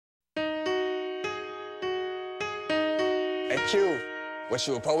Q, what,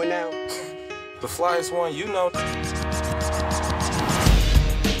 you a poet now? The flyest one, you know.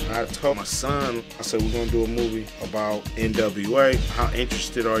 I told my son, I said, we're gonna do a movie about N.W.A. How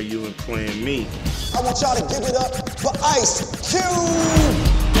interested are you in playing me? I want y'all to give it up for Ice Cube!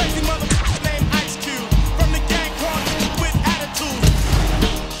 Crazy motherfucker named Ice Cube, from the gang called with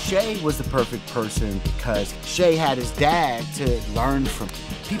attitude. Shay was the perfect person because Shay had his dad to learn from.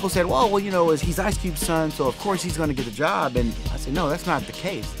 People said, well, you know, he's Ice Cube's son, so of course he's gonna get a job. And I said, no, that's not the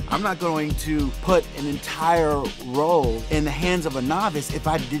case. I'm not going to put an entire role in the hands of a novice if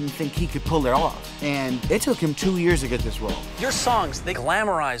I didn't think he could pull it off. And it took him 2 years to get this role. Your songs, they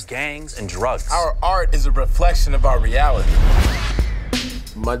glamorize gangs and drugs. Our art is a reflection of our reality.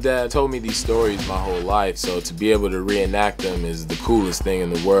 My dad told me these stories my whole life, so to be able to reenact them is the coolest thing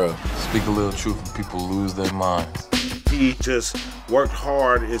in the world. Speak a little truth and people lose their minds. He just worked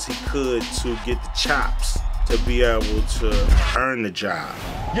hard as he could to get the chops to be able to earn the job.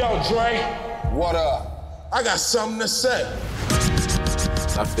 Yo, Dre. What up? I got something to say.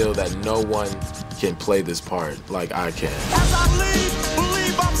 I feel that no one can play this part like I can. As I leave,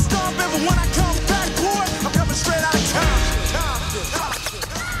 believe I'm stomping, but when I come back, boy, I'm coming straight out of Compton.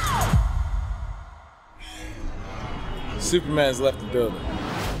 Superman's left the building.